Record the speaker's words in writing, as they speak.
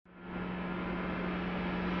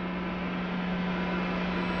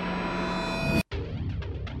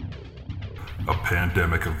A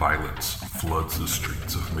pandemic of violence floods the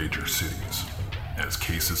streets of major cities as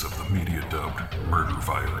cases of the media-dubbed murder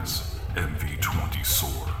virus, MV20,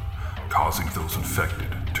 soar, causing those infected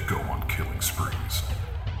to go on killing sprees.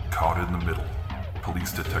 Caught in the middle,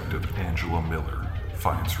 police detective Angela Miller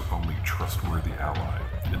finds her only trustworthy ally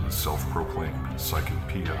in the self-proclaimed psychic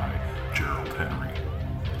PI, Gerald Henry.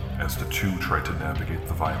 As the two try to navigate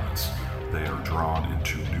the violence, they are drawn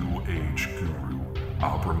into New Age guru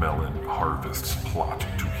Abramelin Harvest's plot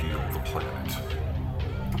to heal the planet.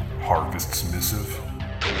 Harvest's missive?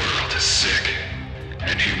 The world is sick,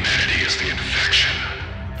 and humanity is the infection.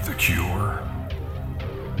 The cure?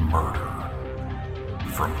 Murder.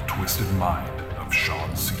 From the twisted mind of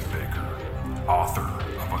Sean C. Baker, author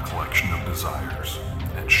of A Collection of Desires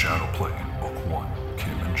and Shadowplay in Book 1,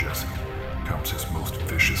 Kim and Jesse, comes his most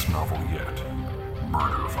vicious novel yet,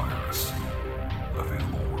 Murder Virus.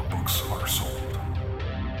 Available where books are sold.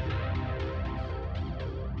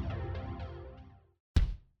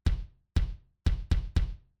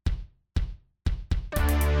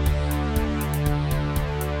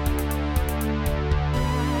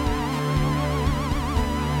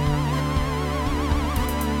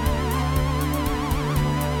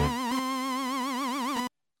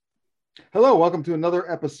 Hello, welcome to another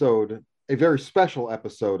episode, a very special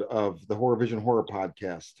episode of the Horror Vision Horror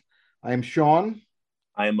Podcast. I am Sean.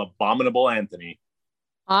 I am Abominable Anthony.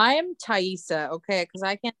 I'm Thaisa, okay, because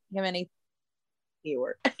I can't think of any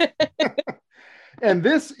keyword. And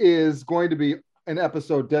this is going to be an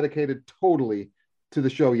episode dedicated totally to the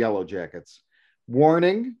show Yellowjackets.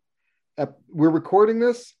 Warning, we're recording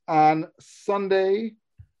this on Sunday,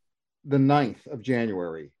 the 9th of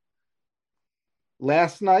January.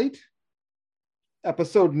 Last night,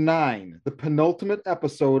 Episode 9, the penultimate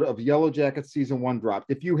episode of Yellowjackets Season 1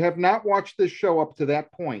 dropped. If you have not watched this show up to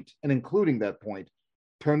that point, and including that point,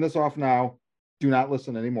 turn this off now. Do not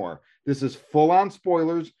listen anymore. This is full-on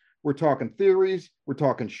spoilers. We're talking theories. We're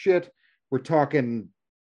talking shit. We're talking,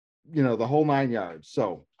 the whole 9 yards.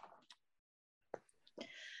 So,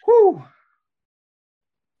 whew.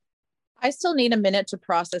 I still need a minute to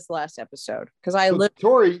process the last episode because I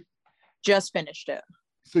Tori, just finished it.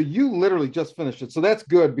 So you literally just finished it. So that's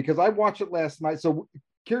good because I watched it last night. So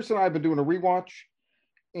Kirsten and I have been doing a rewatch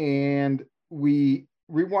and we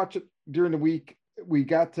rewatched it during the week. We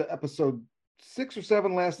got to episode 6 or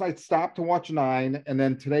 7 last night, stopped to watch 9. And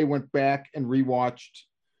then today went back and rewatched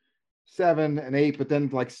 7 and 8. But then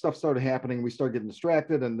stuff started happening. We started getting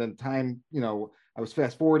distracted. And then time, I was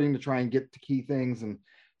fast forwarding to try and get to key things. And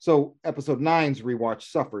so episode 9's rewatch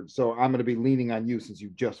suffered. So I'm going to be leaning on you since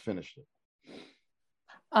you just finished it.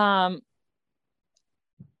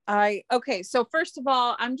 So first of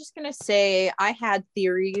all, I'm just gonna say I had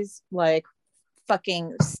theories like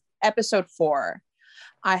fucking episode 4.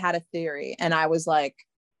 I had a theory and I was like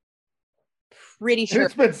pretty sure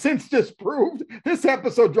it's been since disproved. This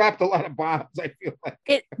episode dropped a lot of bombs. I feel like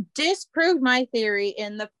it disproved my theory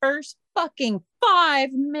in the first fucking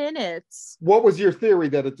 5 minutes. What was your theory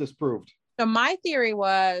that it disproved? So my theory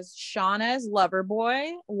was Shauna's lover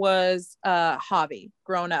boy was Javi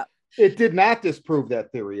grown up. It did not disprove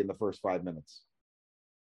that theory in the first 5 minutes.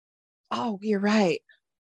 Oh, you're right.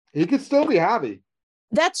 He could still be Javi.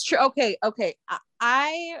 That's true. Okay.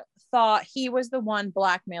 I thought he was the one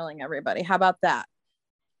blackmailing everybody. How about that?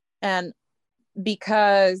 And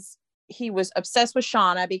because he was obsessed with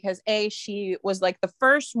Shauna because she was like the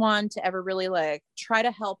first one to ever really try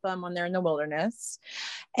to help them when they're in the wilderness.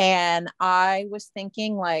 And I was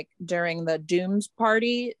thinking during the Dooms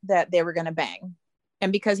party that they were going to bang.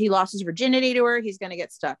 And because he lost his virginity to her, he's going to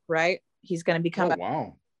get stuck, right? He's going to become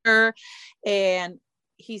her and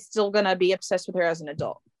he's still going to be obsessed with her as an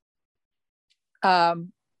adult.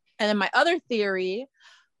 And then my other theory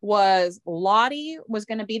was Lottie was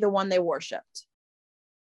going to be the one they worshipped.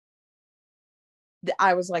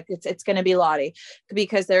 I was like, it's going to be Lottie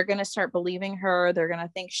because they're going to start believing her. They're going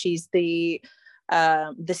to think she's the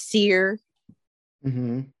seer.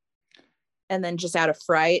 Mm-hmm. And then just out of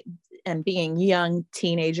fright and being young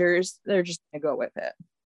teenagers, they're just going to go with it.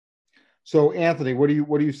 So Anthony, what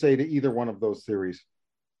do you say to either one of those theories?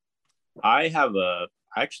 I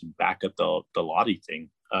actually back up the Lottie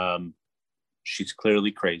thing. She's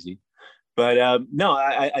clearly crazy, but no,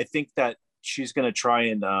 I think that she's going to try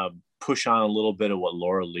and push on a little bit of what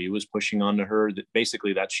Laura Lee was pushing onto her. That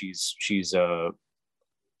basically that she's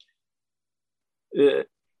it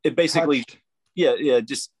basically touched.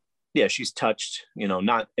 She's touched,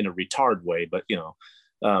 not in a retard way, but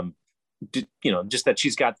just that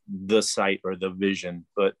she's got the sight or the vision.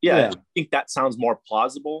 But I think that sounds more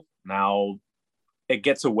plausible now. it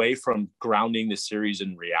gets away from grounding the series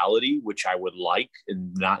in reality, which I would like,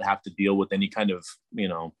 and not have to deal with any kind of,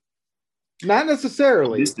 not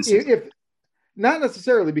necessarily. mysticism. If not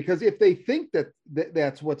necessarily, because if they think that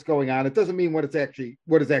that's what's going on, it doesn't mean what is actually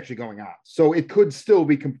going on. So it could still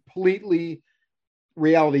be completely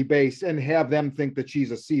reality based and have them think that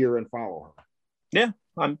she's a seer and follow her. Yeah,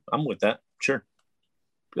 I'm with that. Sure.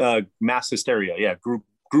 Mass hysteria. Yeah. Group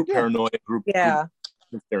paranoia. Group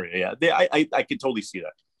hysteria. Yeah. I could totally see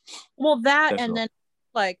that. Well, that Definitely. and then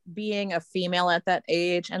like being a female at that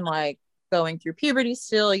age and like going through puberty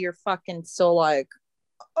still, you're fucking so like,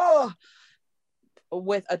 oh,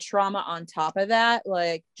 with a trauma on top of that,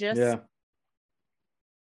 like just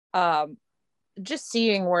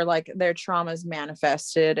seeing where like their traumas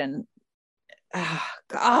manifested, and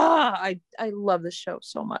I love the show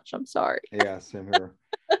so much. I'm sorry. Yeah, same here.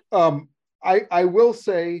 I will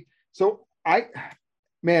say, so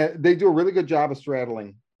they do a really good job of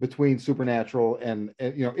straddling between supernatural and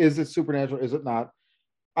is it supernatural, is it not?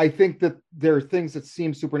 I think that there are things that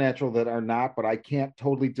seem supernatural that are not, but I can't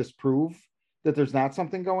totally disprove that there's not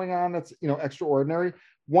something going on that's extraordinary.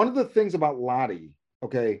 One of the things about Lottie,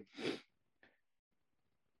 okay,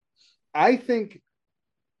 I think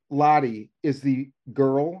Lottie is the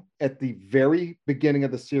girl at the very beginning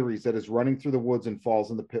of the series that is running through the woods and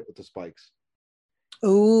falls in the pit with the spikes.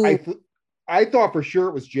 Ooh. I thought for sure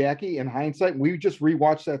it was Jackie in hindsight. We just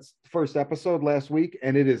rewatched that first episode last week,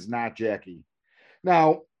 and it is not Jackie.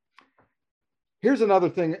 Now, here's another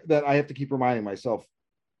thing that I have to keep reminding myself,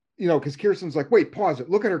 because Kirsten's like, wait, pause it.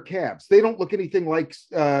 Look at her calves. They don't look anything like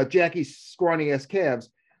Jackie's scrawny ass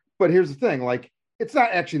calves. But here's the thing, like, it's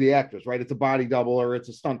not actually the actors, right? It's a body double or it's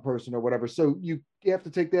a stunt person or whatever. So you have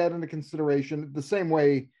to take that into consideration. The same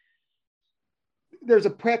way, there's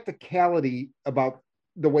a practicality about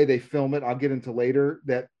the way they film it, I'll get into later,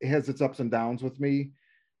 that has its ups and downs with me.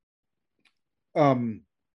 But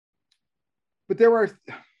there are,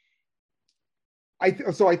 I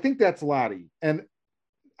think that's Lottie. And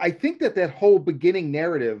I think that whole beginning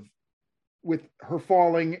narrative with her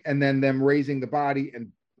falling and then them raising the body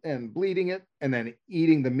and bleeding it and then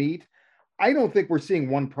eating the meat, I don't think we're seeing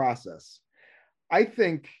one process. I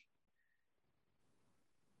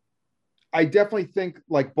definitely think,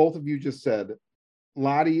 like both of you just said,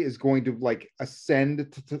 Lottie is going to like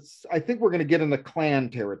ascend to I think we're going to get into clan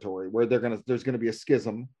territory where there's going to be a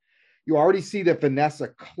schism. You already see that Vanessa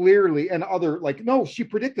clearly, and other, like, no, she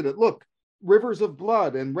predicted it. Look, rivers of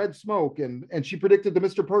blood and red smoke, and she predicted the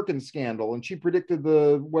Mr. Perkins scandal, and she predicted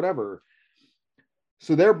the whatever.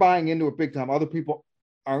 So they're buying into it big time. Other people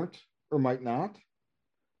aren't or might not.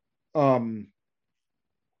 But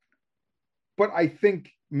I think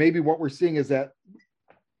maybe what we're seeing is that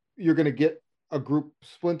you're going to get a group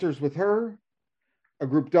splinters with her, a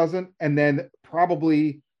group doesn't, and then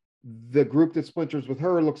probably the group that splinters with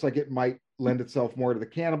her looks like it might lend itself more to the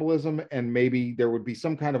cannibalism, and maybe there would be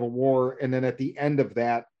some kind of a war. And then at the end of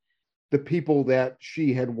that, the people that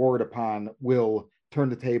she had warred upon will turn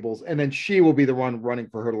the tables, and then she will be the one running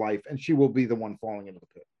for her life, and she will be the one falling into the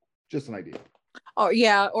pit. Just an idea. Oh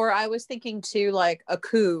yeah, or I was thinking too, like a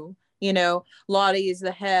coup. Lottie is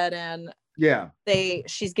the head, and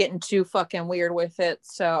she's getting too fucking weird with it.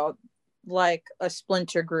 So like a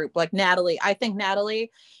splinter group, like Natalie. I think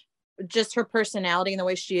Natalie, just her personality and the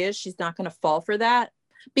way she is, she's not going to fall for that,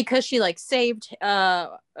 because she like saved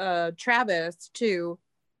Travis too.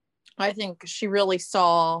 I think she really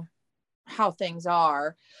saw how things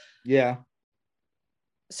are. Yeah.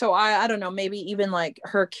 So I don't know, maybe even like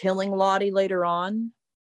her killing Lottie later on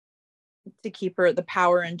to keep the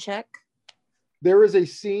power in check. There is a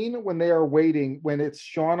scene when they are waiting, when it's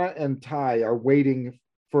Shauna and Ty are waiting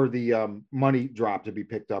for the money drop to be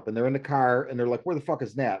picked up, and they're in the car and they're like, where the fuck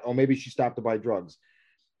is Nat? Oh, maybe she stopped to buy drugs.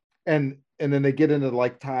 And then they get into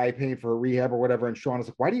like Ty paying for her rehab or whatever, and Shauna's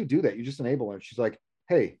like, why do you do that? You just enable her. And she's like,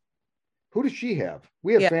 hey, who does she have?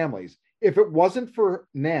 We have families. If it wasn't for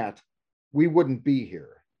Nat, we wouldn't be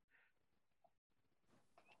here.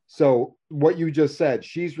 So what you just said,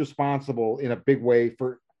 she's responsible in a big way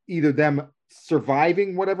for either them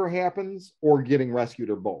surviving whatever happens or getting rescued,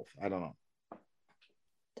 or both. I don't know.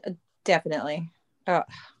 Definitely.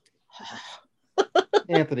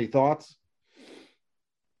 Anthony, thoughts?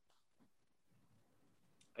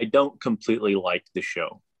 I don't completely like the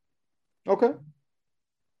show. Okay.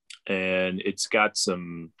 And it's got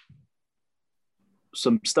some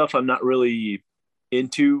stuff I'm not really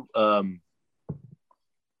into.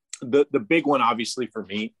 The big one, obviously, for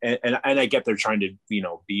me, and I get they're trying to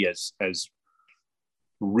be as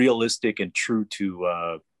realistic and true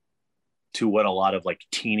to what a lot of like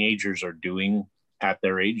teenagers are doing at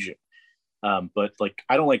their age, But like,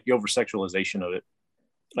 I don't like the over sexualization of it.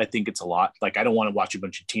 I think it's a lot. Like, I don't want to watch a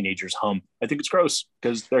bunch of teenagers hump. I think it's gross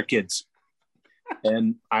because they're kids.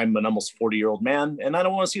 And I'm an almost 40-year-old man, and I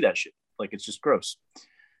don't want to see that shit. Like, it's just gross.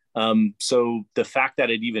 So the fact that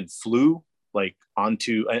it even flew like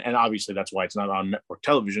onto, and obviously that's why it's not on network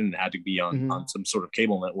television. It had to be on some sort of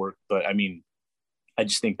cable network. But I mean, I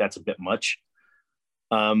just think that's a bit much.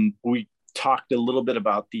 We talked a little bit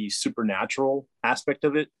about the supernatural aspect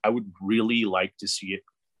of it. I would really like to see it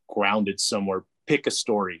grounded somewhere. Pick a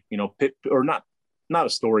story, pick, or not a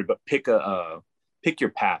story, but pick your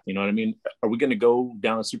path. You know what I mean? Are we going to go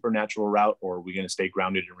down a supernatural route, or are we going to stay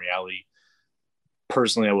grounded in reality?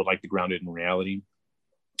 Personally, I would like to ground it in reality.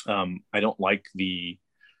 I don't like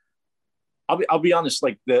I'll be honest,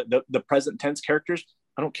 like the present tense characters,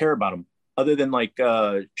 I don't care about them, other than like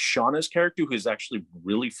Shauna's character, who is actually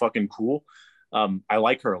really fucking cool. I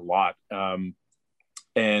like her a lot.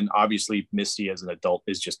 And obviously Misty as an adult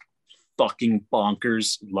is just fucking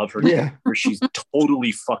bonkers. Love her. Yeah. She's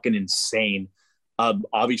totally fucking insane.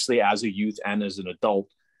 Obviously as a youth and as an adult,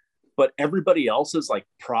 but everybody else's like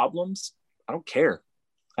problems, I don't care.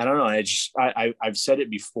 I don't know. I've said it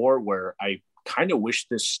before where I kind of wish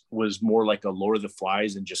this was more like a Lord of the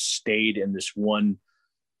Flies and just stayed in this one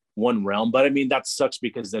realm. But I mean, that sucks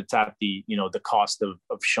because it's at the, the cost of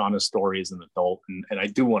Shauna's story as an adult. And I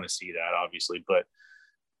do want to see that, obviously, but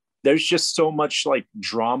there's just so much like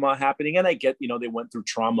drama happening. And I get, they went through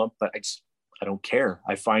trauma, but I don't care.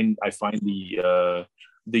 I find the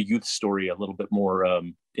youth story a little bit more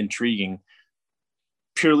intriguing,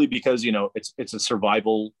 purely because it's a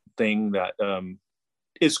survival thing that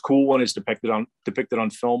is cool when it's depicted on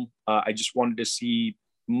film. I just wanted to see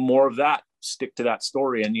more of that, stick to that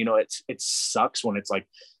story. And it sucks when it's like,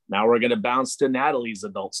 now we're gonna bounce to Natalie's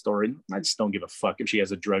adult story. I just don't give a fuck if she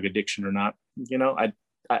has a drug addiction or not. I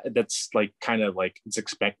that's like kind of like it's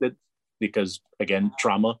expected because, again,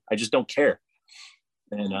 trauma. I just don't care.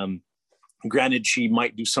 And granted, she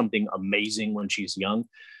might do something amazing when she's young,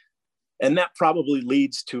 and that probably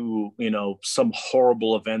leads to some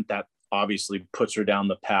horrible event that obviously puts her down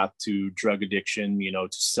the path to drug addiction, to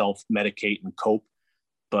self-medicate and cope.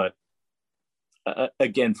 But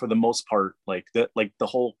again, for the most part, like the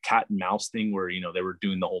whole cat and mouse thing where they were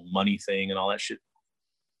doing the whole money thing and all that shit,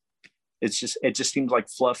 it just seems like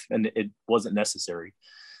fluff, and it wasn't necessary.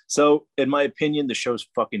 So in my opinion, the show's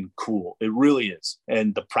fucking cool. It really is.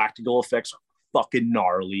 And the practical effects are fucking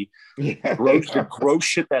gnarly. Yeah, The gross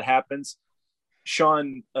shit that happens.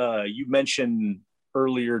 Sean, you mentioned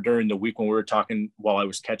earlier during the week when we were talking while I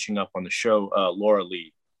was catching up on the show, Laura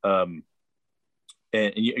Lee. And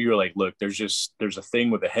you're like, look, there's a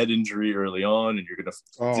thing with a head injury early on, and you're gonna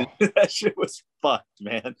that shit was fucked,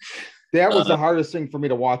 man. That was the hardest thing for me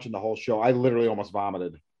to watch in the whole show. I literally almost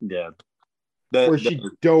vomited. Yeah. Where she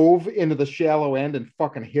dove into the shallow end and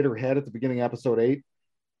fucking hit her head at the beginning of episode 8.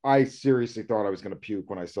 I seriously thought I was going to puke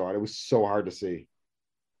when I saw it. It was so hard to see.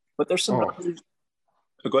 But there's some. Oh,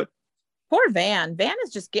 go ahead. Poor Van. Van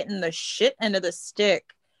is just getting the shit into the stick.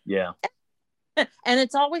 Yeah. And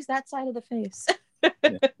it's always that side of the face.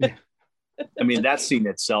 Yeah. I mean, that scene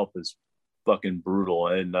itself is fucking brutal.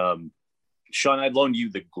 And Sean, I'd loaned you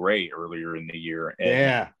the Gray earlier in the year. And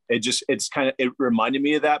yeah. It reminded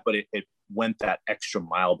me of that, but it went that extra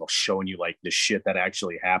mile about showing you like the shit that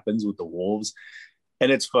actually happens with the wolves. And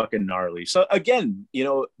it's fucking gnarly. So again,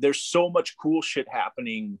 there's so much cool shit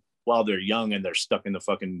happening while they're young and they're stuck in the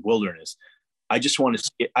fucking wilderness. I just want to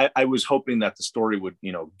see, I was hoping that the story would,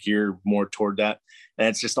 gear more toward that. And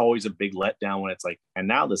it's just always a big letdown when it's like, and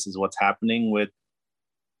now this is what's happening with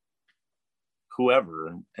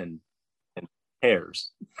whoever and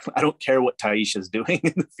cares. I don't care what Taisha's doing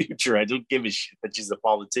in the future. I don't give a shit that she's a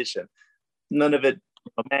politician. None of it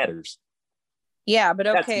matters. Yeah, but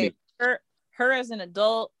okay. Her as an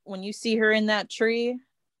adult, when you see her in that tree,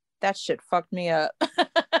 that shit fucked me up.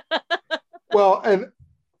 Well, and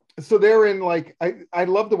so they're in like, I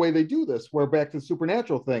love the way they do this. We're back to the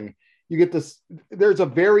supernatural thing. You get this, there's a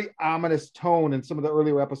very ominous tone in some of the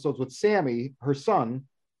earlier episodes with Sammy, her son.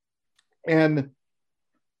 And,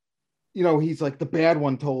 he's like, the bad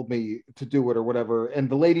one told me to do it or whatever. And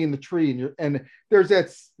the lady in the tree, and there's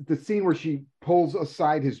the scene where she pulls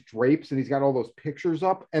aside his drapes and he's got all those pictures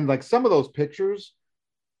up. And like some of those pictures,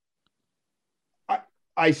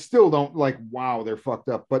 I still don't like, wow, they're fucked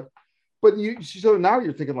up. But so now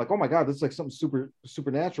you're thinking like, oh my God, this is like something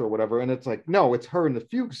supernatural or whatever. And it's like, no, it's her in the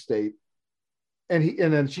fugue state. And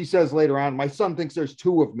then she says later on, my son thinks there's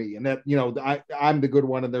two of me and that, I'm the good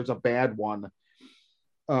one and there's a bad one.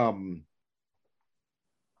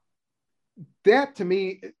 That to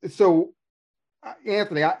me, so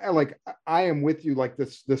Anthony, I am with you. Like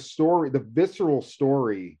the story, the visceral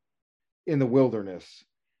story in the wilderness,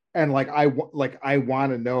 and I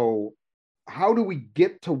want to know, how do we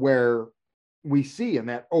get to where we see in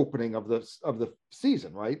that opening of the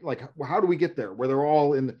season, right? Like, how do we get there where they're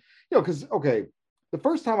all in, because okay, the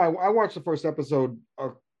first time I watched the first episode,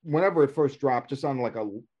 whenever it first dropped, just on like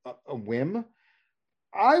a whim,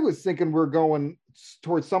 I was thinking we're going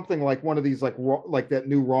towards something like one of these like that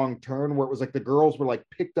new Wrong Turn, where it was like the girls were like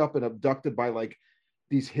picked up and abducted by like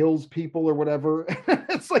these hills people or whatever.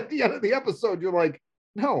 It's like the end of the episode, you're like,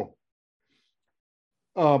 no.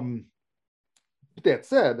 That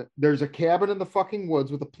said, there's a cabin in the fucking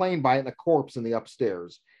woods with a plane by it and a corpse in the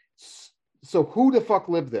upstairs. So who the fuck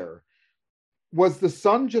lived there? Was the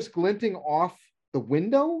sun just glinting off the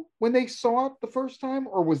window when they saw it the first time,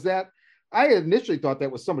 or was that? I initially thought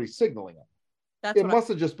that was somebody signaling it. It must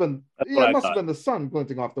have just been. Yeah, it must have been the sun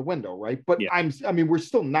glinting off the window, right? But yeah. I mean, we're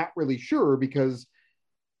still not really sure because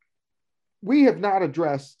we have not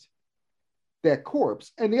addressed that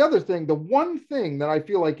corpse. And the other thing, the one thing that I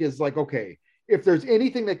feel like is like, okay, if there's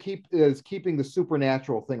anything that is keeping the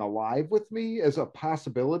supernatural thing alive with me as a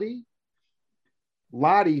possibility,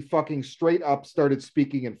 Lottie fucking straight up started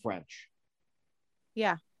speaking in French.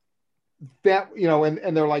 Yeah. That,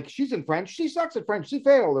 and they're like, she's in French, she sucks at French, she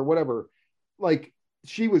failed or whatever. Like,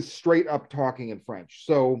 she was straight up talking in French.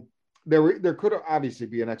 So there could obviously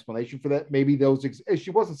be an explanation for that. Maybe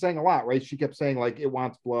she wasn't saying a lot, right? She kept saying like, it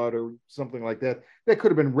wants blood or something like that. That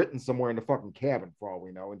could have been written somewhere in the fucking cabin for all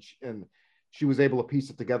we know. And she was able to piece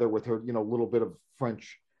it together with her, little bit of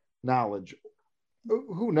French knowledge.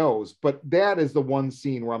 Who knows? But that is the one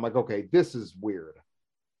scene where I'm like, okay, this is weird.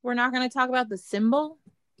 We're not going to talk about the symbol.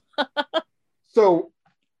 So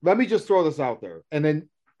let me just throw this out there. And then,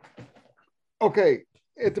 okay,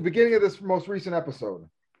 at the beginning of this most recent episode,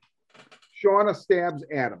 Shauna stabs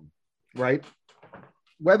Adam, right?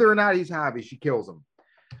 Whether or not he's Javi, she kills him.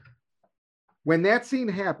 When that scene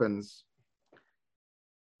happens,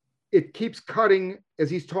 it keeps cutting as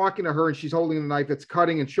he's talking to her and she's holding the knife. It's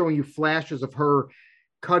cutting and showing you flashes of her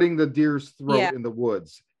cutting the deer's throat in the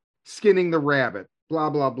woods, skinning the rabbit, blah,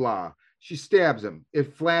 blah, blah. She stabs him.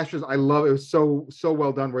 It flashes. I love it. It was so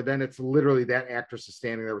well done, where then it's literally that actress is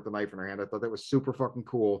standing there with the knife in her hand. I thought that was super fucking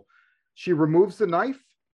cool. She removes the knife.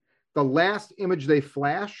 The last image they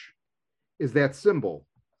flash is that symbol.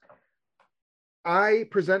 I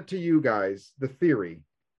present to you guys the theory.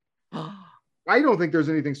 I don't think there's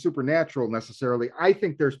anything supernatural necessarily. I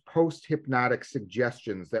think there's post-hypnotic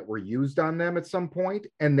suggestions that were used on them at some point,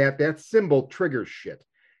 and that symbol triggers shit.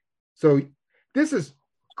 So this is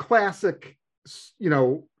classic,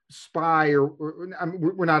 spy or I mean,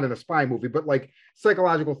 we're not in a spy movie, but like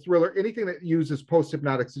psychological thriller, anything that uses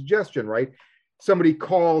post-hypnotic suggestion, right? Somebody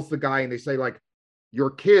calls the guy and they say like, your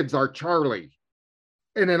kids are Charlie.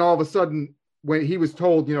 And then all of a sudden, when he was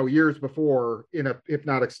told, years before in a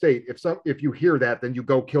hypnotic state, if you hear that, then you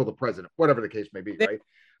go kill the president, whatever the case may be, right?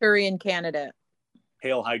 Korean candidate.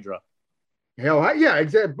 Hail Hydra. Yeah,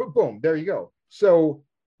 exactly. Boom, there you go. So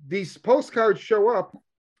these postcards show up,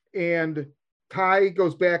 and Ty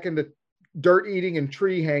goes back into dirt eating and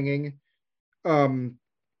tree hanging. Nat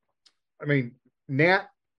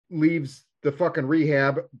leaves the fucking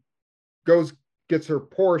rehab, gets her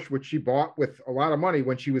Porsche, which she bought with a lot of money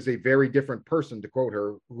when she was a very different person, to quote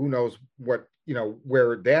her. Who knows what,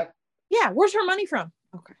 where that. Yeah, where's her money from?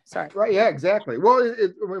 Okay, sorry. Right, yeah, exactly. Well,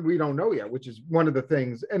 we don't know yet, which is one of the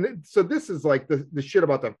things. And so this is like the shit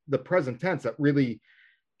about the present tense that really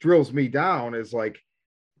drills me down, is like,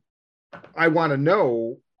 I want to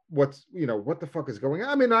know what the fuck is going on.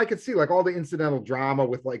 I mean, I could see like all the incidental drama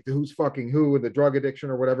with like the who's fucking who and the drug addiction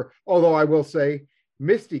or whatever. Although I will say,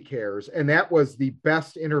 Misty cares, and that was the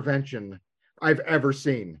best intervention I've ever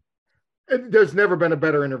seen. There's never been a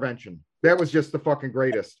better intervention. That was just the fucking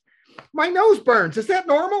greatest. My nose burns. Is that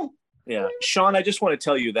normal? Yeah. Sean, I just want to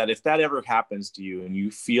tell you that if that ever happens to you and you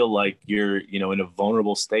feel like you're, in a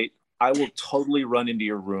vulnerable state, I will totally run into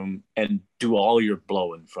your room and do all your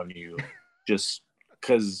blowing from you, just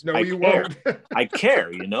because I care. Won't. I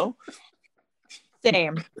care,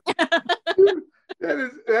 Same.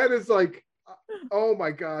 That is like, oh my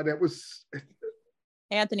God, that was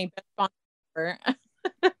Anthony. But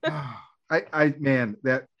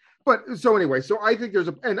so anyway, so I think there's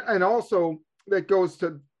and also that goes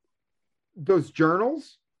to those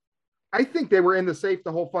journals. I think they were in the safe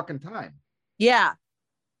the whole fucking time. Yeah.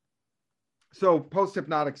 So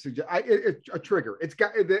post-hypnotic it's a trigger.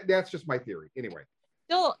 That's just my theory. Anyway.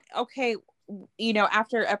 Still, okay,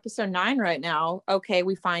 after episode 9 right now, okay,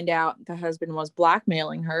 we find out the husband was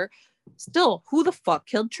blackmailing her. Still, who the fuck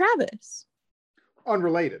killed Travis?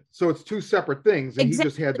 unrelated. So it's two separate things, and he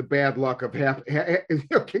just Exactly. had the bad luck of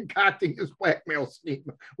concocting his blackmail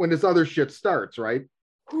scheme when this other shit starts, right?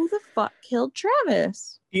 Who the fuck killed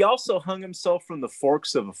Travis? He also hung himself from the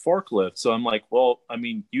forks of a forklift. So I'm like, well, I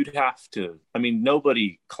mean, you'd have to. I mean,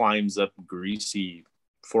 nobody climbs up greasy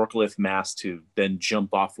forklift mast to then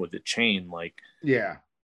jump off with a chain. Like, Yeah.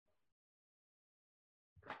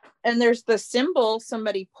 And there's the symbol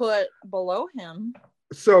somebody put below him.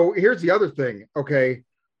 So here's the other thing. Okay.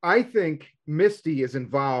 I think Misty is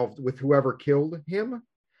involved with whoever killed him,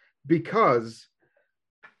 because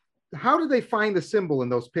how do they find the symbol in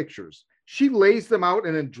those pictures? She lays them out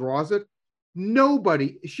and then draws it.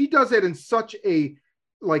 Nobody, she does it in such a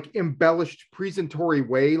like embellished presentatory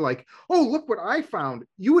way, like, oh, look what I found.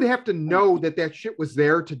 You would have to know that that shit was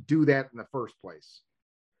there to do that in the first place.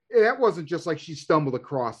 That wasn't just like she stumbled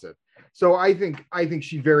across it. So I think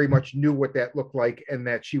she very much knew what that looked like, and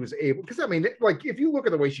that she was able, because I mean, like, if you look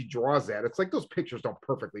at the way she draws that, it's like those pictures don't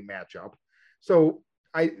perfectly match up. So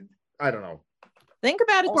I don't know. Think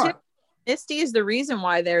about it too. Misty is the reason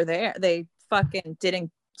why they're there. They fucking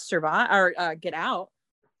didn't survive or get out.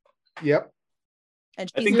 Yep.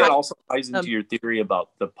 And I think that also ties into your theory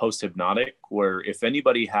about the post-hypnotic, where if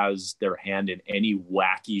anybody has their hand in any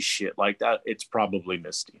wacky shit like that, it's probably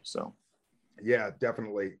Misty. So yeah,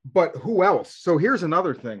 definitely. But who else? So here's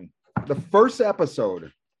another thing. The first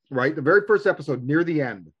episode, right? The very first episode, near the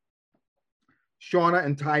end, Shauna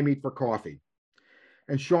and Ty meet for coffee.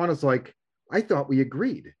 And Shauna's like, I thought we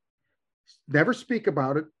agreed. Never speak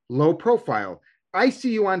about it. Low profile. I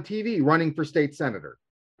see you on TV running for state senator.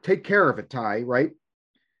 Take care of it, Ty, right?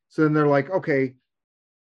 So then they're like, okay,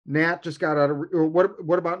 Nat just got out of, or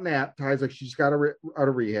what about Nat? Ty's like, she just got out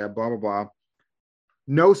of rehab, blah, blah, blah.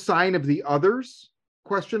 No sign of the others?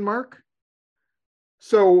 Question mark.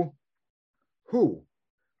 So who?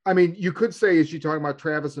 I mean, you could say, is she talking about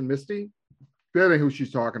Travis and Misty? That ain't who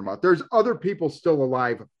she's talking about. There's other people still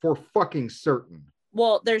alive for fucking certain.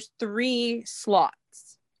 Well, there's 3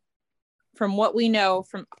 slots. From what we know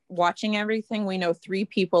from watching everything, we know 3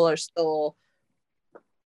 people are still,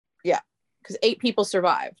 yeah, because 8 people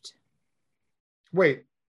survived. Wait,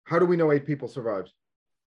 how do we know 8 people survived?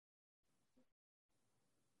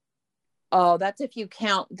 Oh, that's if you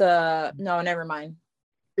count the, no, never mind.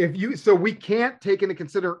 So we can't take into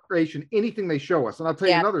consideration anything they show us. And I'll tell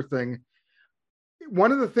you another thing.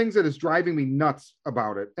 One of the things that is driving me nuts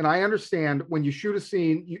about it, and I understand when you shoot a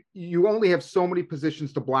scene, you only have so many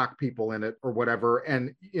positions to block people in it or whatever.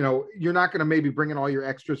 And, you know, you're not going to maybe bring in all your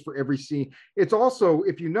extras for every scene. It's also,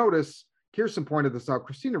 if you notice, Kirsten pointed this out,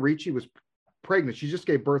 Christina Ricci was pregnant. She just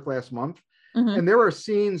gave birth last month. Mm-hmm. And there are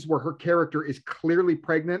scenes where her character is clearly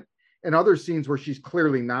pregnant and other scenes where she's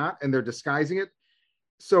clearly not, and they're disguising it.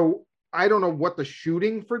 So I don't know what the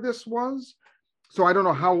shooting for this was. So I don't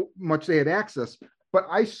know how much they had access, but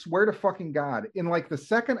I swear to fucking God, in like the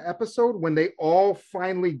second episode, when they all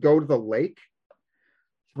finally go to the lake,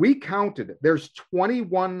 we counted, there's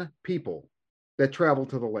 21 people that travel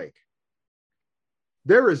to the lake.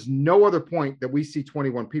 There is no other point that we see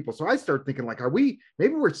 21 people. So I start thinking like,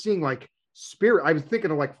 maybe we're seeing like spirit. I was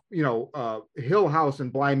thinking of like, you know, Hill House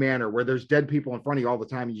and Bly Manor, where there's dead people in front of you all the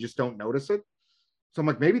time and you just don't notice it. So I'm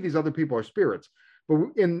like, maybe these other people are spirits. But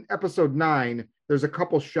in episode 9, there's a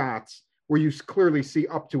couple shots where you clearly see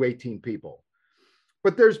up to 18 people.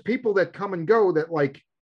 But there's people that come and go that, like,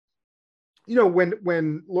 you know,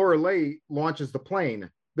 when Laura Leigh launches the plane,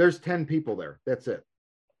 there's 10 people there. That's it.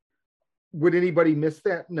 Would anybody miss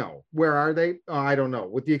that? No. Where are they? I don't know.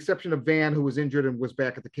 With the exception of Van, who was injured and was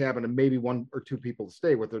back at the cabin, and maybe 1 or 2 people to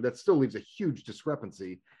stay with her, that still leaves a huge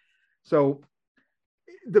discrepancy. So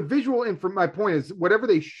the visual, and from my point is, whatever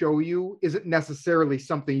they show you isn't necessarily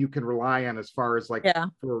something you can rely on as far as like,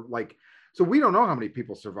 for like, so we don't know how many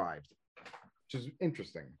people survived, which is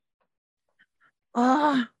interesting.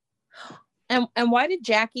 And why did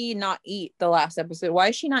Jackie not eat the last episode? Why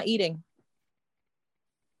is she not eating?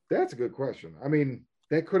 That's a good question. I mean,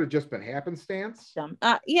 that could have just been happenstance.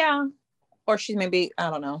 Yeah. Or she's maybe, I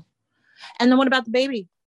don't know. And then what about the baby?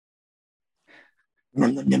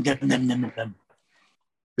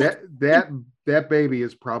 That baby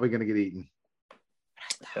is probably going to get eaten.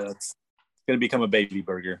 It's going to become a baby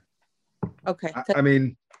burger. Okay. I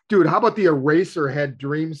mean, dude, how about the Eraserhead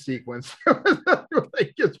dream sequence?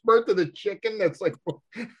 They gives birth to the chicken. That's like,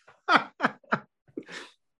 that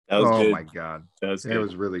was oh good. My God, that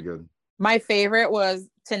was really good. My favorite was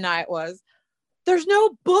tonight was, there's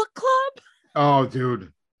no book club. Oh,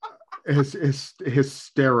 dude, it's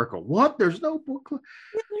hysterical. What? There's no book club.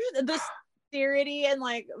 The sincerity and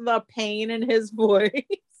like the pain in his voice.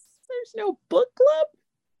 There's no book club.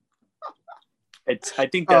 I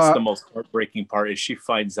think that's the most heartbreaking part is she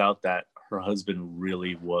finds out that her husband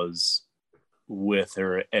really was with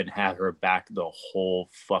her and had her back the whole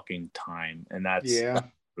fucking time. And that's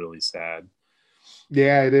really sad.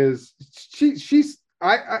 Yeah, it is.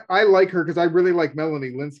 I like her because I really like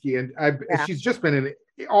Melanie Linsky, and she's just been in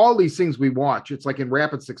all these things we watch. It's like in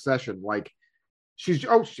rapid succession. Like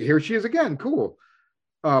here she is again. Cool.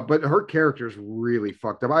 But her character is really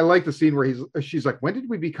fucked up. I like the scene where she's like, when did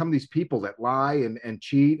we become these people that lie and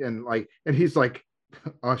cheat and he's like,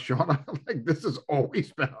 Shauna, like this has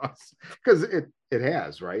always been us, because it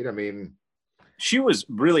has, right? I mean, she was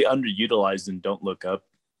really underutilized in Don't Look Up,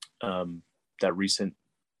 that recent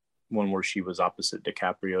one where she was opposite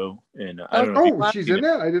DiCaprio, and I don't know. She's in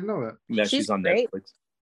that. I didn't know that. Yeah, she's on great. Netflix.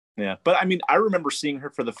 Yeah, but I mean, I remember seeing her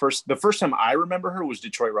for the first time I remember her was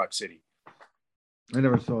Detroit Rock City. I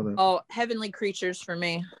never saw that. Oh, Heavenly Creatures for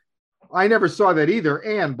me. I never saw that either.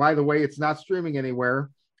 And by the way, it's not streaming anywhere.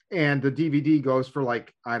 And the DVD goes for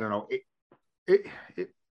like, I don't know, it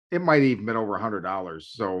might even been over $100.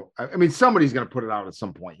 So I mean, somebody's going to put it out at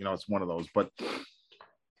some point. You know, it's one of those. But,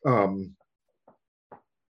 God,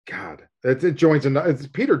 it joins in. It's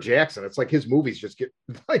Peter Jackson. It's like his movies just get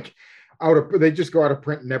like they just go out of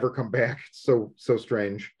print and never come back. It's so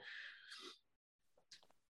strange.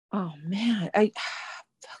 Oh man, I have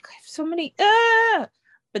so many.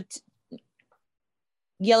 But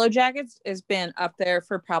Yellowjackets has been up there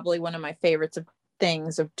for probably one of my favorites of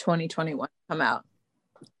things of 2021 come out.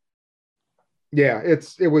 Yeah,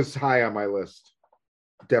 it was high on my list,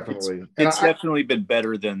 definitely. It's definitely been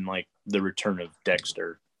better than like the return of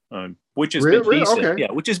Dexter, which has been decent. Okay.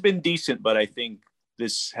 Yeah, which has been decent, but I think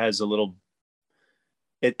this has a little.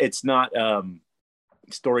 It's not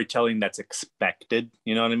storytelling that's expected.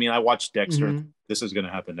 You know what I mean? I watched Dexter. Mm-hmm. This is going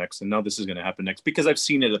to happen next, and now this is going to happen next, because I've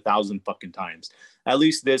seen it 1,000 fucking times. At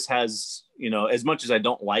least this has, as much as I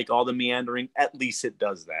don't like all the meandering, at least it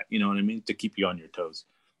does that. You know what I mean? To keep you on your toes.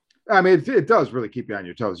 I mean, it does really keep you on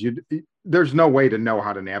your toes. There's no way to know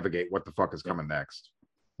how to navigate what the fuck is coming next,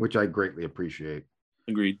 which I greatly appreciate.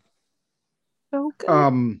 Agreed.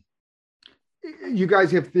 Okay. You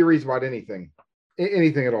guys have theories about anything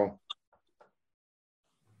at all?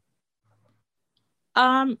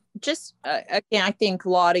 Just again, I think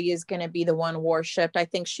Lottie is going to be the one worshipped. I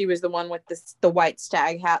think she was the one with the white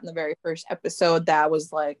stag hat in the very first episode that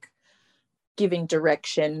was like giving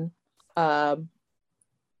direction. I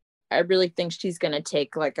really think she's going to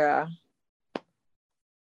take like a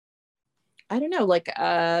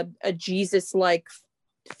Jesus-like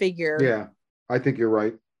figure. Yeah, I think you're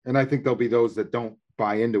right. And I think there'll be those that don't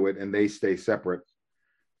buy into it and they stay separate.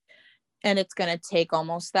 And it's going to take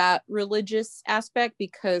almost that religious aspect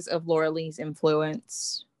because of Laura Lee's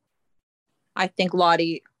influence. I think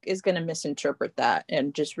Lottie is going to misinterpret that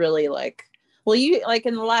and just really like, well, you like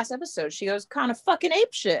in the last episode, she goes kind of fucking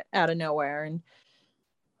apeshit out of nowhere. And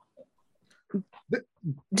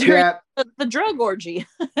during the drug orgy.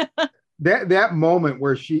 that moment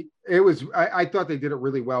where I thought they did it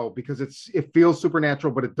really well, because it feels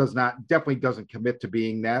supernatural, but it definitely doesn't commit to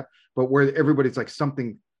being that. But where everybody's like,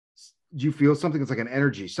 something, do you feel something? It's like an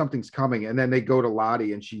energy, something's coming. And then they go to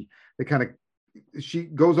Lottie and she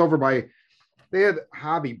goes over by, they had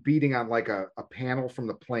Hobby beating on like a panel from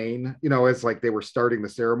the plane, as like they were starting the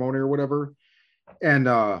ceremony or whatever.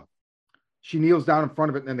 And she kneels down in front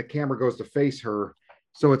of it, and then the camera goes to face her.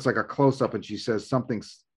 So it's like a close up, and she says,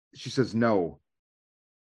 no,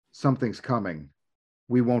 something's coming.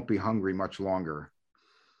 We won't be hungry much longer.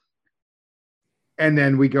 And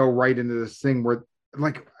then we go right into this thing where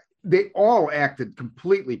like they all acted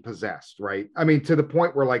completely possessed, right? I mean, to the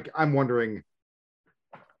point where like, I'm wondering,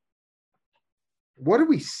 what are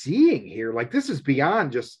we seeing here? Like, this is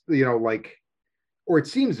beyond just, or it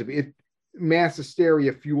seems to be mass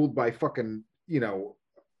hysteria fueled by fucking, who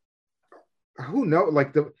knows?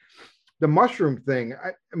 Like the mushroom thing.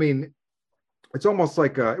 I mean, it's almost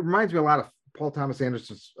like it reminds me a lot of Paul Thomas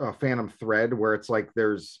Anderson's Phantom Thread, where it's like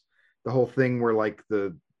there's the whole thing where like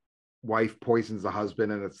the wife poisons the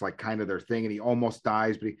husband, and it's like kind of their thing, and he almost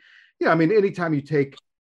dies. But I mean, anytime you take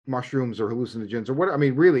mushrooms or hallucinogens or what, I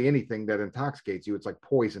mean, really anything that intoxicates you, it's like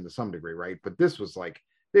poison to some degree, right? But this was like,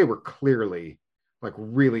 they were clearly like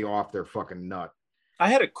really off their fucking nut. I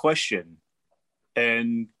had a question,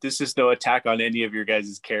 and this is no attack on any of your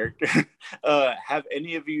guys' character. Have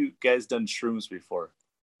any of you guys done shrooms before?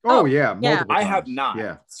 Oh yeah, multiple times. I times. have not.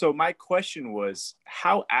 Yeah. So my question was,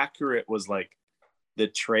 how accurate was like the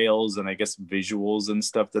trails and I guess visuals and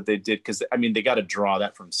stuff that they did? Because I mean, they got to draw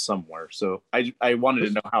that from somewhere. So I wanted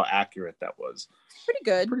to know how accurate that was. Pretty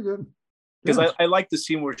good. Pretty good. Because I like the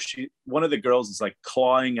scene where one of the girls is like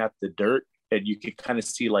clawing at the dirt, and you could kind of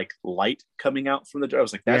see like light coming out from the jar. I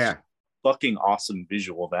was like, that's fucking awesome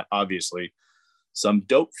visual that obviously some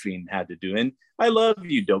dope fiend had to do. And I love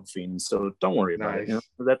you, dope fiends, so don't worry about it. You know,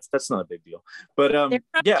 that's not a big deal. But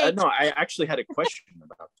I actually had a question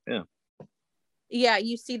about Yeah,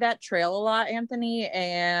 you see that trail a lot, Anthony.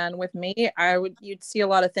 And with me, you'd see a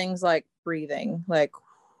lot of things like breathing, like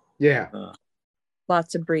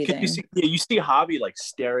lots of breathing. You see Javi like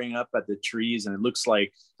staring up at the trees, and it looks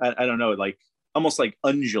like I don't know, like almost like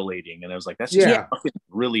undulating. And I was like, that's just fucking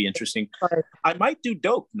really interesting. I might do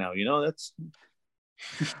dope now. You know, that's.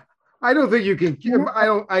 I don't think you can.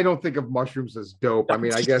 I don't think of mushrooms as dope. I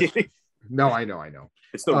mean, I guess. No, I know.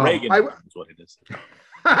 It's the Reagan is what it is.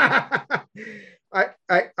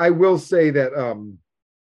 I will say that.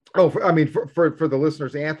 For the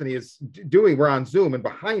listeners, Anthony is doing. We're on Zoom, and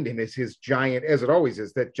behind him is his giant, as it always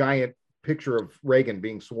is, that giant picture of Reagan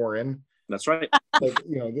being sworn in. That's right. Like,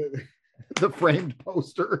 you know, the framed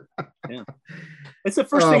poster. Yeah, it's the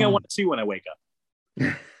first thing I want to see when I wake up.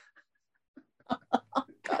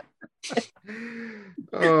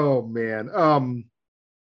 Oh man.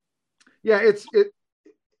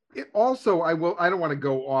 It also, I don't want to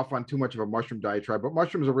go off on too much of a mushroom diatribe, but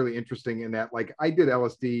mushrooms are really interesting in that, like, I did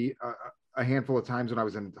LSD a handful of times when I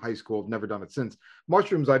was in high school. I've never done it since.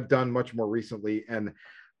 Mushrooms I've done much more recently, and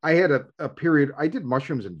I had a period. I did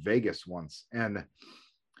mushrooms in Vegas once, and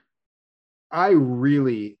I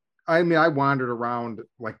wandered around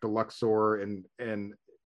like the Luxor and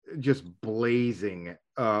just blazing,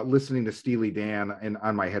 listening to Steely Dan and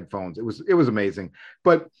on my headphones. It was amazing.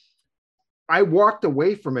 But I walked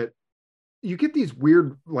away from it. You get these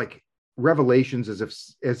weird like revelations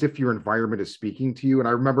as if your environment is speaking to you. And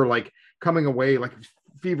I remember like coming away like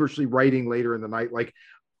feverishly writing later in the night, like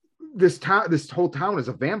this whole town is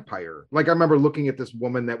a vampire. Like I remember looking at this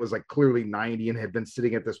woman that was like clearly 90 and had been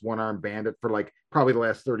sitting at this one-armed bandit for like probably the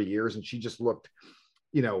last 30 years. And she just looked,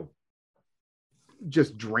 you know,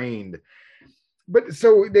 just drained. But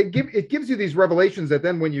so it gives you these revelations that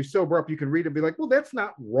then when you sober up, you can read and be like, well, that's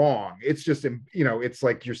not wrong. It's just, you know, it's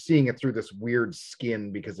like you're seeing it through this weird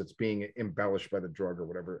skin because it's being embellished by the drug or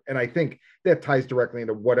whatever. And I think that ties directly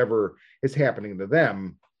into whatever is happening to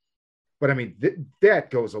them. But I mean,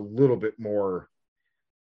 that goes a little bit more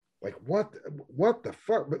like, what the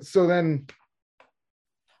fuck? But so then,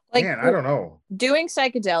 like, man, I don't know. Doing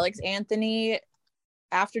psychedelics, Anthony,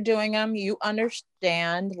 after doing them, you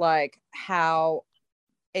understand like how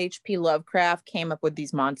H.P. Lovecraft came up with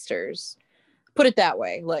these monsters. Put it that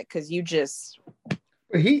way, like, because you just.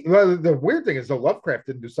 The weird thing is the Lovecraft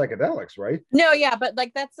didn't do psychedelics, right? No, yeah, but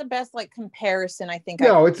like that's the best like comparison I think.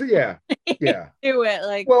 No, do it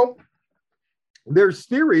like. Well, there's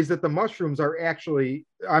theories that the mushrooms are actually.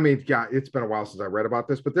 I mean, God, it's been a while since I read about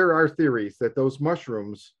this, but there are theories that those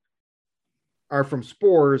mushrooms are from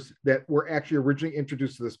spores that were actually originally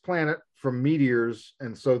introduced to this planet from meteors,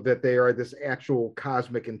 and so that they are this actual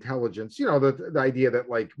cosmic intelligence. You know, the idea that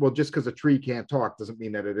like, well, just because a tree can't talk doesn't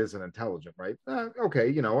mean that it isn't intelligent, right? Okay,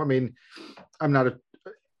 you know, I mean, I'm not a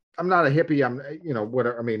hippie. I'm, you know,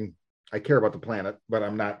 whatever. I mean, I care about the planet, but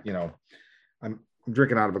I'm not, you know, I'm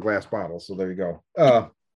drinking out of a glass bottle, so there you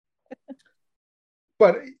go.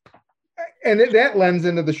 But. And that lends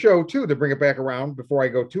into the show too, to bring it back around before I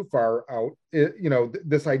go too far out. You know,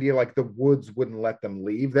 this idea like the woods wouldn't let them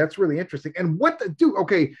leave. That's really interesting. And what the dude?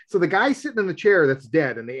 Okay, so the guy sitting in the chair that's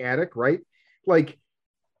dead in the attic, right? Like,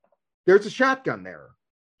 there's a shotgun there.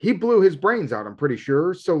 He blew his brains out, I'm pretty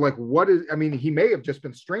sure. So like, what is? I mean, he may have just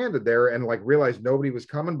been stranded there and like realized nobody was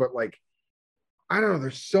coming. But like, I don't know.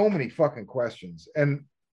 There's so many fucking questions. And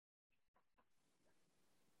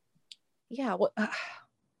yeah, well.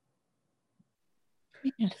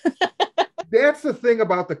 That's the thing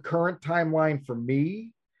about the current timeline for me,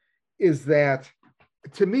 is that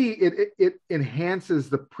to me it enhances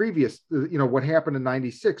the previous, you know, what happened in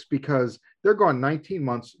 96, because they're gone 19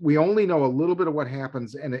 months. We only know a little bit of what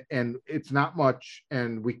happens, and it's not much,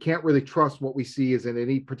 and we can't really trust what we see is in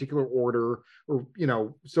any particular order, or, you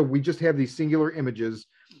know, so we just have these singular images.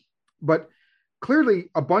 But clearly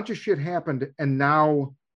a bunch of shit happened, and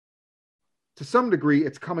now to some degree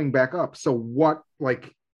it's coming back up. So what,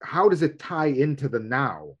 like, how does it tie into the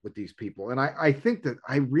now with these people? And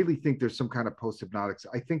I really think there's some kind of post-hypnotics.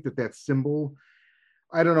 I think that symbol,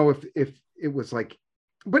 I don't know if it was like,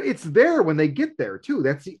 but it's there when they get there too.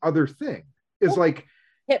 That's the other thing, is like,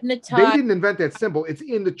 hypnotized. They didn't invent that symbol. It's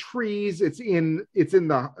in the trees. It's in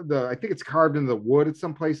the I think it's carved into the wood at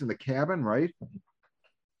some place in the cabin, right?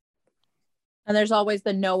 And there's always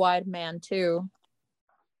the no-eyed man too,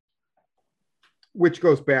 which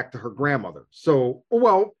goes back to her grandmother. So,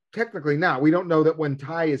 well, technically not. We don't know that when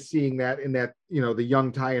Ty is seeing that in that, the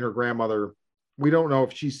young Ty and her grandmother, we don't know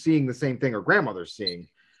if she's seeing the same thing her grandmother's seeing.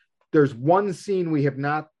 There's one scene we have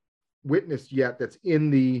not witnessed yet that's in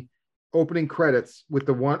the opening credits with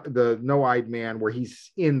the no-eyed man where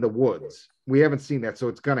he's in the woods. We haven't seen that, so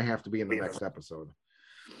it's going to have to be in the next episode.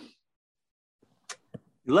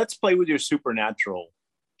 Let's play with your supernatural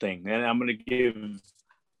thing, and I'm going to give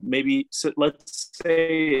let's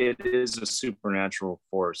say it is a supernatural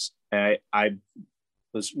force. We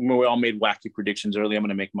all made wacky predictions earlier. I'm going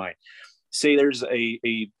to make mine. Say there's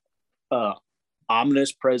a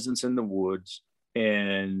ominous presence in the woods,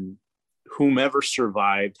 and whomever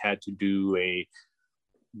survived had to do a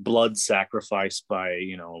blood sacrifice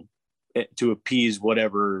to appease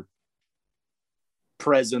whatever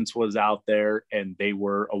presence was out there, and they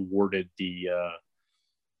were awarded the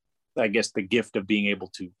gift of being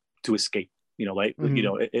able to escape.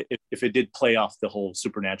 If it did play off the whole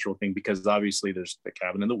supernatural thing, because obviously there's the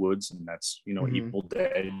cabin in the woods, and that's Evil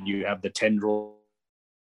Dead. You have the tendrils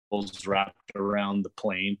wrapped around the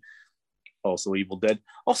plane, also Evil Dead.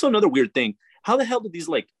 Also, another weird thing, how the hell did these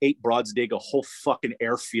 8 broads dig a whole fucking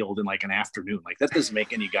airfield in an afternoon? That doesn't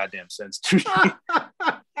make any goddamn sense to me.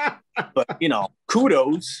 But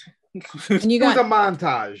kudos. It was a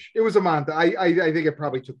montage. I think it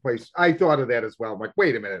probably took place. I thought of that as well. I'm like,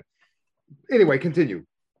 wait a minute. Anyway, continue.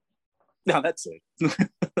 No, that's it.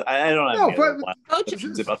 I don't have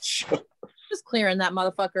questions about the show. Just clearing that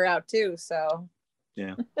motherfucker out too. So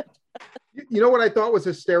yeah. You know what I thought was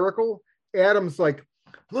hysterical? Adam's like,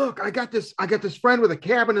 look, I got this friend with a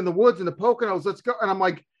cabin in the woods in the Poconos. Let's go. And I'm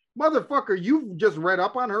like, motherfucker, you've just read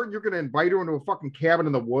up on her and you're going to invite her into a fucking cabin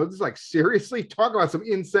in the woods? Seriously? Talk about some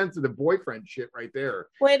insensitive boyfriend shit right there.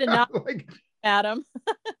 Way to not Adam.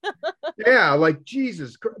 Yeah,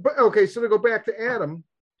 Jesus. But okay, so to go back to Adam,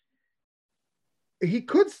 he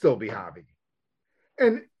could still be Javi.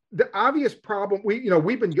 And the obvious problem,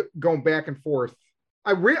 we've been going back and forth.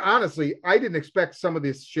 Honestly, I didn't expect some of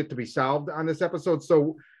this shit to be solved on this episode.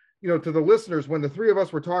 So, to the listeners, when the three of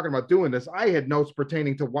us were talking about doing this, I had notes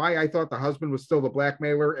pertaining to why I thought the husband was still the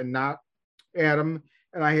blackmailer and not Adam.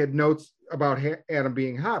 And I had notes about Adam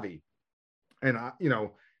being Javi. And,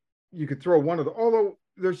 you could throw one of the, although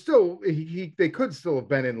there's still, they could still have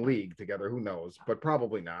been in league together. Who knows? But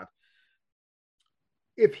probably not.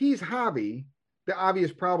 If he's Javi, the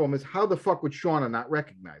obvious problem is how the fuck would Shauna not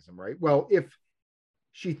recognize him, right? Well, if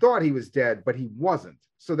she thought he was dead, but he wasn't.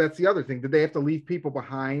 So that's the other thing. Did they have to leave people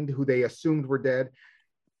behind who they assumed were dead?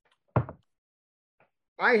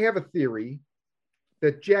 I have a theory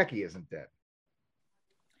that Jackie isn't dead.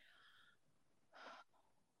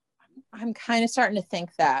 I'm kind of starting to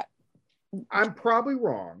think that. I'm probably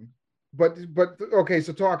wrong, but okay,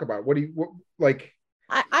 so talk about it. What do you like?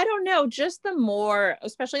 I don't know, just the more,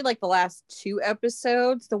 especially the last 2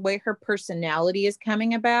 episodes, the way her personality is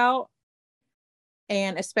coming about.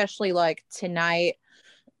 And especially tonight,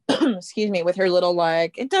 excuse me, with her little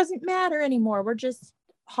it doesn't matter anymore. We're just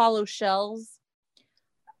hollow shells.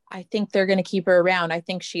 I think they're going to keep her around. I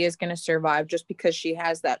think she is going to survive just because she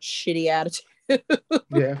has that shitty attitude.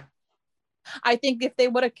 Yeah. I think if they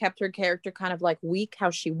would have kept her character kind of weak how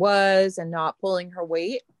she was and not pulling her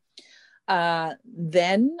weight,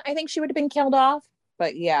 then I think she would have been killed off.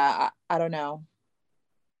 But yeah, I don't know.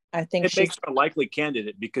 I think it makes her a likely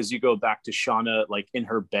candidate because you go back to Shauna in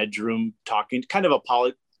her bedroom talking, kind of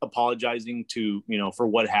apologizing to for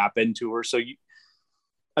what happened to her. So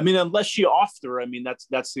unless she offed her,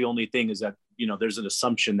 that's the only thing is that there's an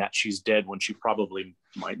assumption that she's dead when she probably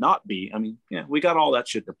might not be. We got all that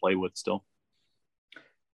shit to play with still.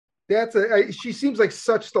 She seems like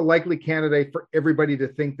such the likely candidate for everybody to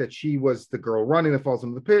think that she was the girl running that falls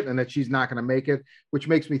into the pit and that she's not going to make it, which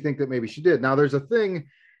makes me think that maybe she did. Now there's a thing.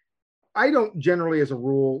 I don't generally, as a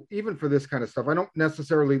rule, even for this kind of stuff, I don't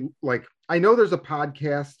necessarily I know there's a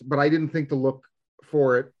podcast, but I didn't think to look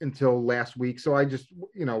for it until last week. So I just,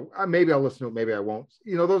 maybe I'll listen to it, maybe I won't.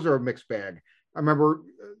 Those are a mixed bag. I remember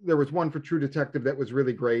there was one for True Detective that was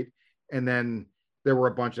really great. And then there were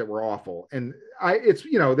a bunch that were awful. And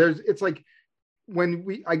it's like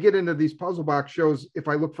when I get into these puzzle box shows, if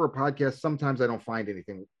I look for a podcast, sometimes I don't find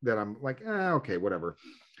anything that I'm okay, whatever.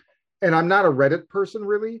 And I'm not a Reddit person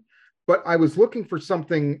really. But I was looking for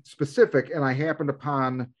something specific and I happened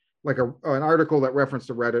upon an article that referenced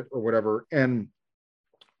to Reddit or whatever. And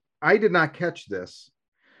I did not catch this.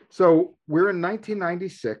 So we're in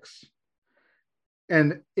 1996.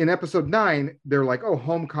 And in episode 9, they're like, oh,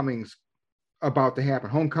 Homecoming's about to happen.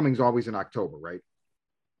 Homecoming's always in October, right?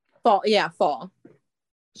 Fall. Yeah, fall.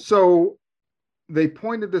 So they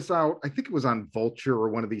pointed this out. I think it was on Vulture or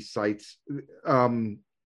one of these sites.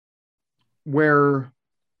 where,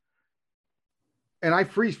 and I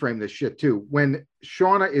freeze frame this shit too, when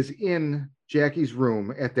Shauna is in Jackie's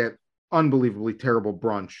room at that unbelievably terrible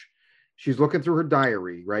brunch, she's looking through her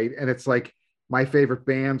diary, right? And it's like my favorite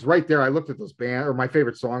bands right there. I looked at those bands or my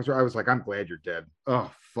favorite songs. I was like, I'm glad you're dead.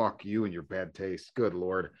 Oh, fuck you and your bad taste. Good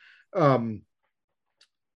Lord. One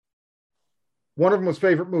of them was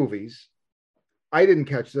favorite movies. I didn't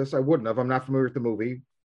catch this. I wouldn't have. I'm not familiar with the movie.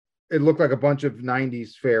 It looked like a bunch of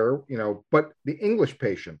 90s fare, but The English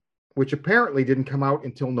Patient, which apparently didn't come out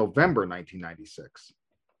until November 1996.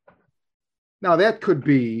 Now, that could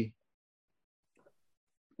be,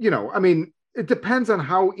 it depends on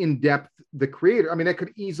how in-depth the creator, that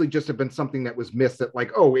could easily just have been something that was missed that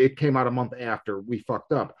like, oh, it came out a month after we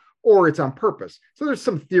fucked up, or it's on purpose. So there's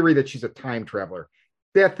some theory that she's a time traveler.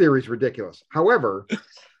 That theory is ridiculous. However,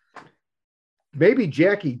 maybe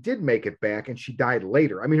Jackie did make it back and she died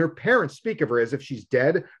later. Her parents speak of her as if she's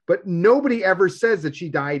dead, but nobody ever says that she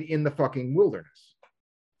died in the fucking wilderness.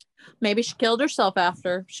 Maybe she killed herself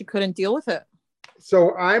after she couldn't deal with it.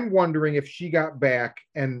 So I'm wondering if she got back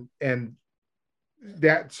and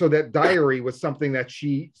that diary was something that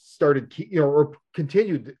she started, or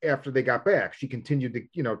continued after they got back. She continued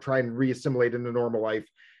to, try and reassimilate into normal life,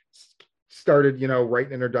 started,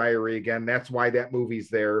 writing in her diary again. That's why that movie's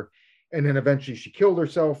there. And then eventually she killed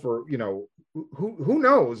herself, or, who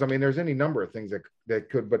knows? There's any number of things that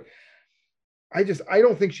could, but I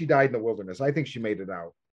don't think she died in the wilderness. I think she made it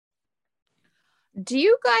out. Do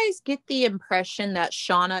you guys get the impression that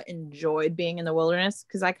Shauna enjoyed being in the wilderness?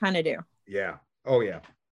 Because I kind of do. Yeah. Oh, yeah.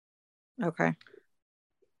 Okay.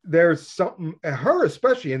 There's something, her,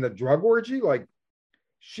 especially in the drug orgy, like,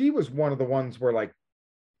 she was one of the ones where, like,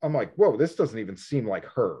 I'm like, whoa, this doesn't even seem like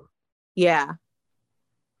her. Yeah.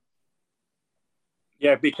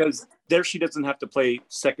 Yeah, because there she doesn't have to play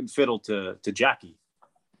second fiddle to Jackie,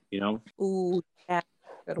 Ooh, yeah,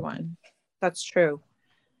 good one. That's true.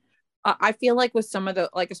 I feel like with some of the,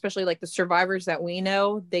 like, especially like the survivors that we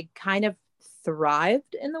know, they kind of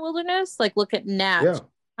thrived in the wilderness. Like, look at Nat. Yeah. She's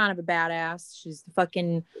kind of a badass. She's the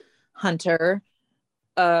fucking hunter.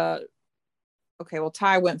 Okay, well,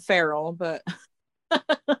 Ty went feral, but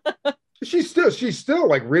she's still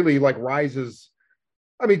like really like rises.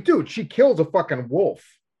 Dude, she kills a fucking wolf.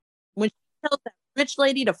 When she tells that rich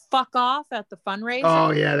lady to fuck off at the fundraiser. Oh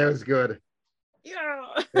yeah, that was good. Yeah.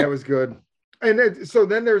 That was good. And so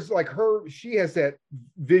then there's like she has that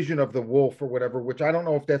vision of the wolf or whatever, which I don't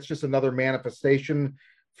know if that's just another manifestation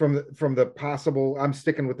from the possible, I'm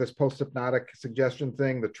sticking with this post-hypnotic suggestion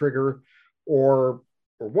thing, the trigger, or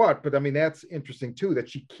what, but that's interesting too, that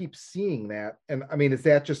she keeps seeing that. And is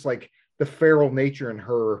that just like the feral nature in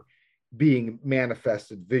her being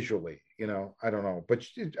manifested visually? I don't know, but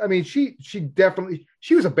she definitely,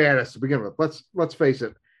 she was a badass to begin with. Let's face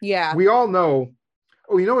it. Yeah. We all know.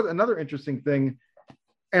 Oh, you know what? Another interesting thing,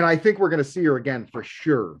 and I think we're going to see her again for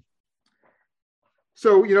sure.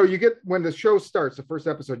 So, you get, when the show starts, the first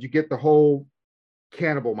episode, you get the whole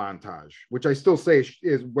cannibal montage, which I still say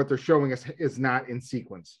is what they're showing us is not in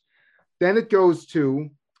sequence. Then it goes to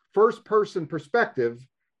first person perspective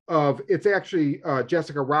of, it's actually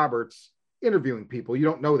Jessica Roberts interviewing people. You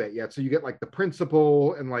don't know that yet. So you get like the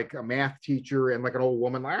principal and like a math teacher and like an old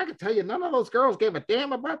woman. Like, I can tell you, none of those girls gave a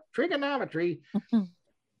damn about trigonometry.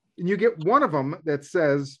 And you get one of them that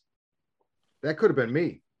says, that could have been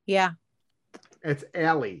me. Yeah. It's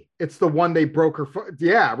Allie. It's the one they broke her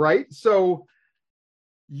yeah, right? So,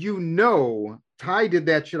 Ty did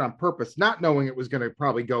that shit on purpose, not knowing it was going to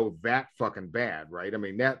probably go that fucking bad, right?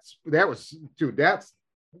 That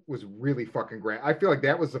was really fucking great. I feel like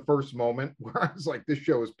that was the first moment where I was like, this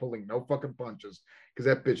show is pulling no fucking punches, because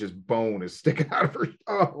that bitch's bone is sticking out of her.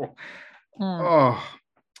 Oh.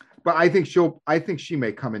 But I think she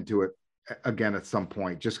may come into it again at some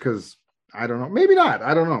point, just because, I don't know, maybe not.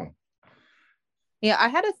 I don't know. Yeah, I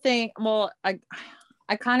had a thing. Well, I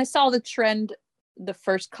kind of saw the trend the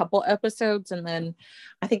first couple episodes, and then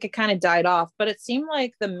I think it kind of died off. But it seemed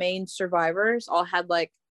like the main survivors all had,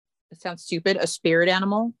 like, it sounds stupid, a spirit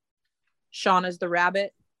animal. Shauna's the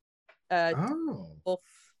rabbit. Wolf.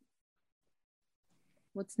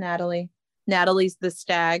 What's Natalie? Natalie's the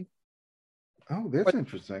stag. Oh, that's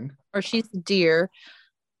interesting. Or she's the deer.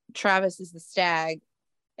 Travis is the stag.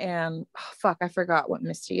 And fuck, I forgot what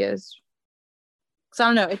Misty is. Because I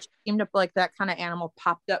don't know, it seemed like that kind of animal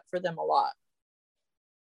popped up for them a lot.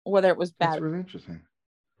 Whether it was bad. That's really interesting.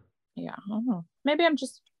 Yeah, I don't know. Maybe I'm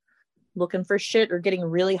just looking for shit or getting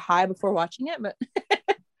really high before watching it, but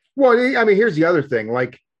well, here's the other thing.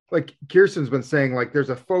 Like Kirsten's been saying, like, there's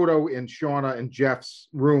a photo in Shauna and Jeff's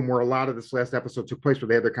room where a lot of this last episode took place, where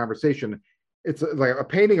they had their conversation. it's like a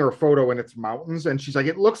painting or a photo and it's mountains. And she's like,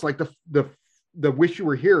 it looks like the Wish You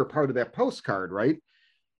Were Here part of that postcard, right?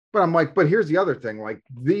 But I'm like, but here's the other thing. Like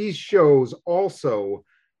these shows also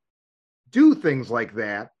do things like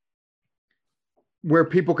that where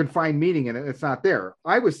people can find meaning in it. It's not there.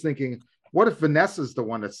 I was thinking, what if Vanessa's the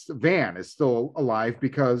one that's Van is still alive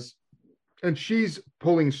and she's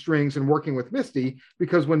pulling strings and working with Misty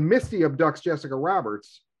because when Misty abducts Jessica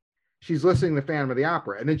Roberts, she's listening to Phantom of the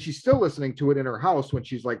Opera. And then she's still listening to it in her house when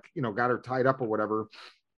she's like, got her tied up or whatever.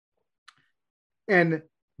 And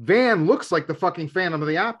Van looks like the fucking Phantom of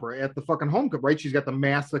the Opera at the fucking homecoming, right? She's got the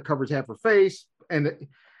mask that covers half her face. And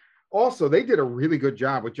also they did a really good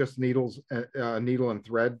job with just needle and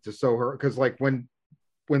thread to sew her. Cause like when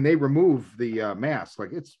they remove the mask, like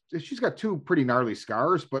she's got two pretty gnarly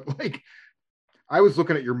scars, but like I was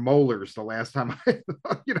looking at your molars the last time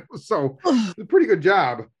so a pretty good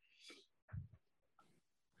job.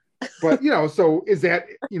 But so is that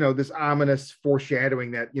this ominous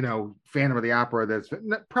foreshadowing that Phantom of the Opera? That's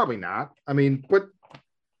probably not. I mean, but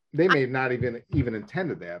they may have not even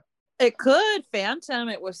intended that. It could Phantom.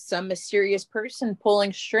 It was some mysterious person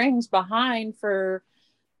pulling strings behind for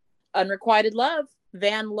unrequited love.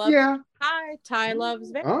 Van loves Ty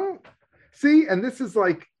loves Van. Oh, see, and this is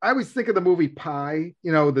like I always think of the movie Pi, the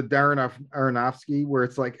Darren Aronofsky, where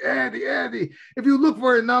it's like Andy, if you look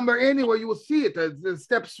for a number anywhere, you will see it. The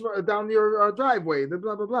steps down your driveway. The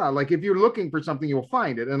blah blah blah. Like if you're looking for something, you'll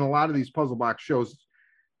find it. And a lot of these puzzle box shows,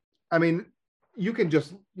 I mean, you can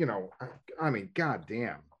just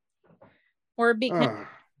goddamn. Or become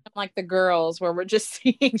like the girls, where we're just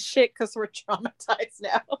seeing shit because we're traumatized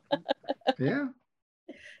now. Yeah.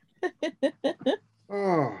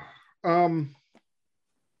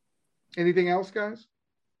 Anything else, guys?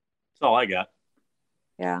 That's all I got.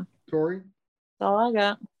 Yeah. Tori? That's all I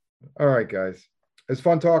got. All right, guys. It's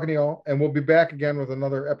fun talking to y'all, and we'll be back again with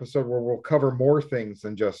another episode where we'll cover more things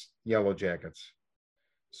than just Yellowjackets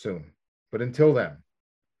soon. But until then,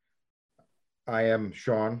 I am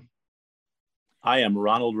Sean. I am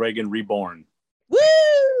Ronald Reagan reborn.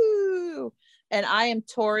 Woo! And I am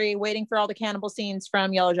Tori, waiting for all the cannibal scenes from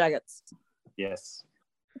Yellowjackets. Yes.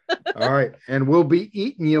 All right. And we'll be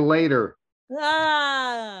eating you later.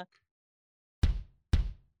 Ah.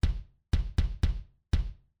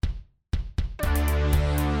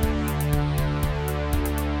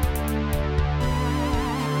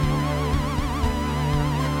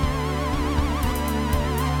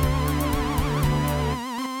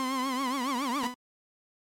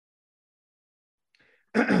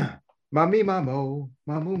 Mommy, mamo,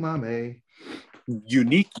 mamu, mame.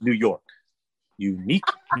 Unique New York. Unique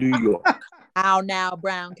New York. Ow now,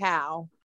 brown cow.